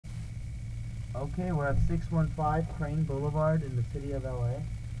Okay, we're at 615 Crane Boulevard in the city of LA.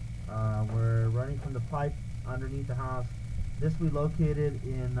 We're running from the pipe underneath the house. This we located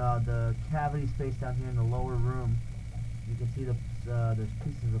in the cavity space down here in the lower room. You can see there's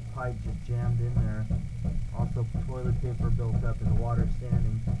pieces of pipe just jammed in there. Also toilet paper built up and the water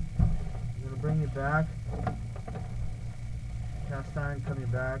standing. I'm going to bring it back. Cast iron coming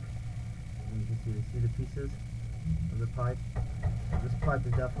back. And you can see the pieces of the pipe. This pipe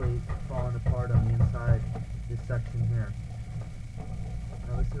is definitely falling apart on the inside, this section here.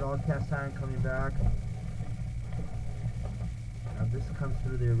 Now this is all cast iron coming back. Now this comes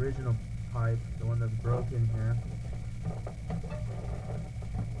through the original pipe, the one that's broken here.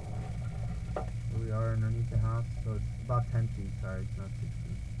 Here we are underneath the house, so it's about 10 feet, sorry, it's not 6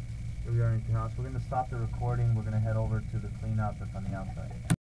 feet. Here we are underneath the house. We're going to stop the recording, we're going to head over to the cleanout that's on the outside.